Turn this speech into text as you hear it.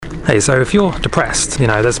Hey, so if you're depressed,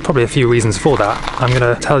 there's probably a few reasons for that. I'm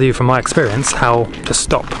going to tell you from my experience how to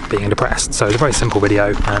stop being depressed. So it's a very simple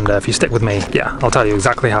video, and if you stick with me, I'll tell you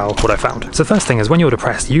exactly what I found. So the first thing is, when you're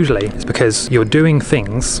depressed, usually it's because you're doing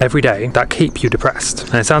things every day that keep you depressed.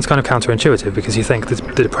 And it sounds kind of counterintuitive because you think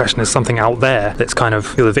the depression is something out there that's kind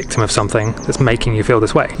of, you're the victim of something that's making you feel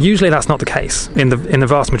this way. Usually that's not the case. In the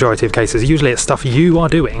vast majority of cases, usually it's stuff you are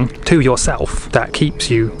doing to yourself that keeps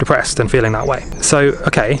you depressed and feeling that way. So,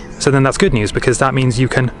 okay, so then that's good news, because that means you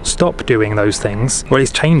can stop doing those things, or at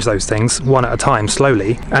least change those things one at a time,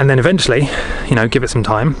 slowly, and then eventually, give it some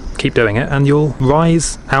time, keep doing it, and you'll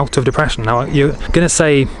rise out of depression. Now, you're going to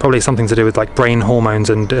say probably something to do with like brain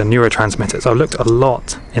hormones and neurotransmitters. I've looked a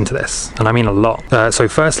lot into this, and I mean a lot. So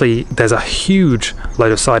firstly, there's a huge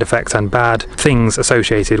load of side effects and bad things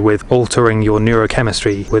associated with altering your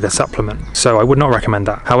neurochemistry with a supplement. So I would not recommend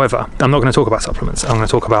that. However, I'm not going to talk about supplements. I'm going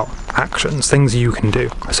to talk about actions, things you can do.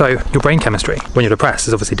 So your brain chemistry when you're depressed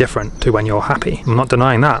is obviously different to when you're happy. I'm not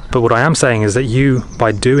denying that. But what I am saying is that you,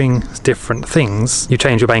 by doing different things, you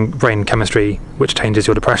change your brain chemistry, which changes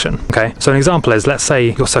your depression. Okay. So an example is, let's say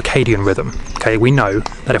your circadian rhythm. Okay. We know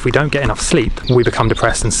that if we don't get enough sleep, we become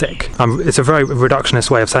depressed and sick. It's a very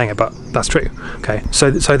reductionist way of saying it, but that's true. Okay.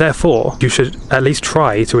 So therefore, you should at least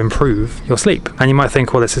try to improve your sleep. And you might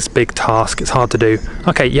think, well, it's this big task. It's hard to do.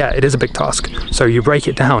 Okay. Yeah, it is a big task. So you break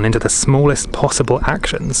it down into the smallest possible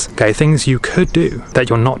actions. Okay. Things you could do that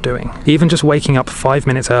you're not doing. Even just waking up 5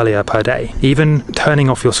 minutes earlier per day. Even turning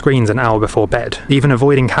off your screens an hour before bed. Even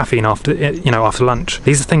avoiding caffeine after lunch.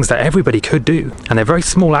 These are things that everybody could do, and they're very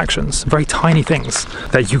small actions, very tiny things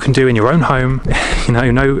that you can do in your own home. You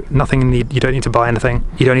don't need to buy anything.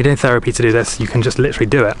 You don't need any therapy to do this. You can just literally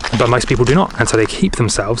do it. But most people do not, and so they keep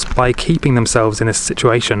themselves in this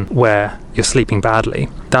situation where you're sleeping badly.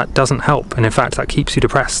 That doesn't help, and in fact, that keeps you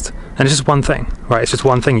depressed. And it's just one thing, right? It's just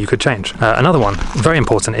one thing you could change. Another one, very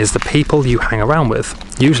important, is the people you hang around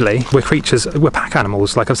with. Usually, we're pack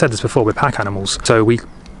animals. Like I've said this before, we're pack animals. So we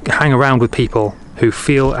hang around with people who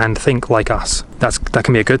feel and think like us. That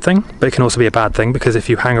can be a good thing, but it can also be a bad thing, because if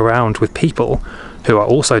you hang around with people who are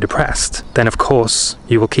also depressed, then of course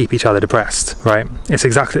you will keep each other depressed, right? It's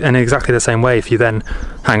exactly the same way if you then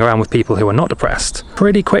hang around with people who are not depressed.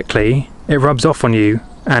 Pretty quickly, it rubs off on you,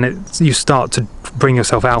 and you start to bring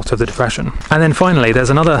yourself out of the depression. And then finally, there's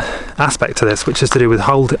another aspect to this, which is to do with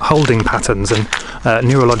holding patterns and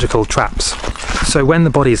neurological traps. So when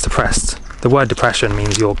the body is depressed, the word depression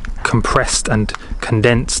means you're compressed and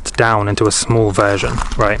condensed down into a small version,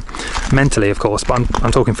 right? Mentally, of course, but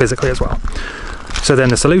I'm talking physically as well. So then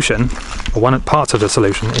the solution, or one part of the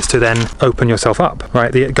solution, is to then open yourself up,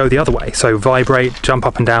 right? Go the other way. So vibrate, jump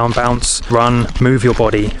up and down, bounce, run, move your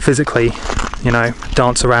body physically,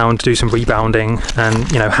 dance around, do some rebounding,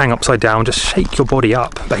 and, hang upside down, just shake your body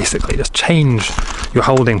up, basically. Just change your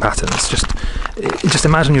holding patterns. Just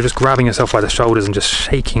imagine you're just grabbing yourself by the shoulders and just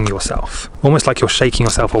shaking yourself, almost like you're shaking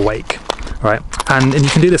yourself awake, right? And you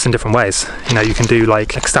can do this in different ways. You can do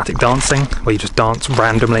like ecstatic dancing, where you just dance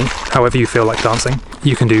randomly, however you feel like dancing.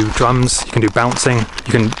 You can do drums, you can do bouncing,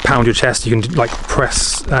 you can pound your chest, you can like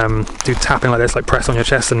press, do tapping like this, like press on your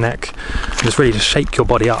chest and neck, and just really just shake your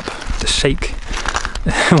body up, just shake,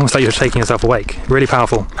 almost like you're shaking yourself awake. Really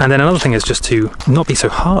powerful. And then another thing is just to not be so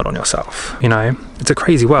hard on yourself. It's a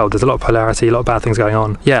crazy world. There's a lot of polarity, a lot of bad things going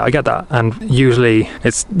on. Yeah, I get that. And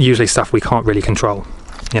it's usually stuff we can't really control.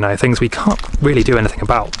 Things we can't really do anything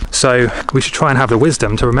about. So we should try and have the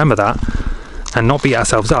wisdom to remember that and not beat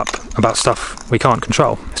ourselves up about stuff we can't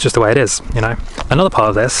control. It's just the way it is, Another part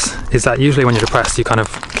of this is that usually when you're depressed, you kind of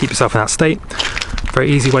keep yourself in that state. A very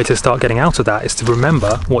easy way to start getting out of that is to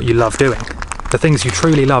remember what you love doing. The things you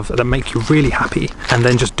truly love that make you really happy, and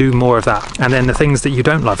then just do more of that. And then the things that you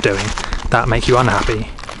don't love doing that make you unhappy.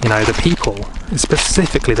 The people,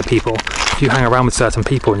 specifically the people. If you hang around with certain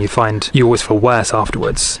people and you find you always feel worse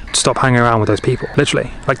afterwards, stop hanging around with those people.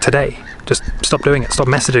 Literally, like today, just stop doing it. Stop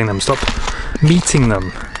messaging them. Stop meeting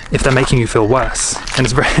them if they're making you feel worse. And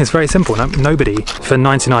it's very simple. Nobody, for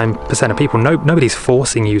 99% of people, nobody's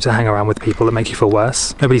forcing you to hang around with people that make you feel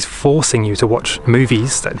worse. Nobody's forcing you to watch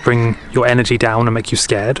movies that bring your energy down and make you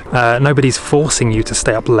scared. Nobody's forcing you to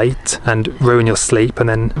stay up late and ruin your sleep and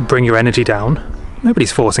then bring your energy down.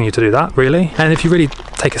 Nobody's forcing you to do that, really. And if you really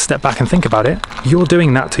take a step back and think about it, you're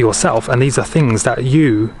doing that to yourself, and these are things that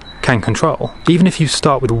you can control. Even if you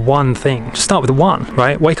start with one thing, just start with one,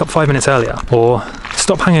 right? Wake up 5 minutes earlier, or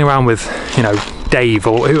stop hanging around with, Dave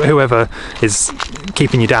or whoever is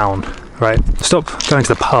keeping you down, right? Stop going to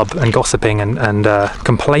the pub and gossiping and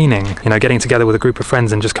complaining, you know, getting together with a group of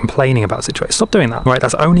friends and just complaining about situations. Stop doing that, right?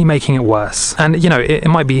 That's only making it worse. And, you know, it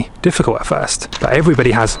might be difficult at first, but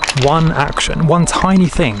everybody has one action, one tiny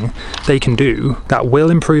thing they can do that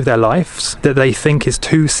will improve their lives that they think is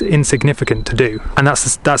too insignificant to do. And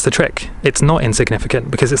that's the trick. It's not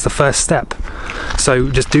insignificant because it's the first step. So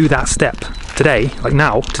just do that step today, like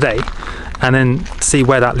now, today, and then see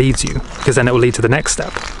where that leads you, because then it will lead to the next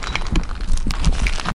step.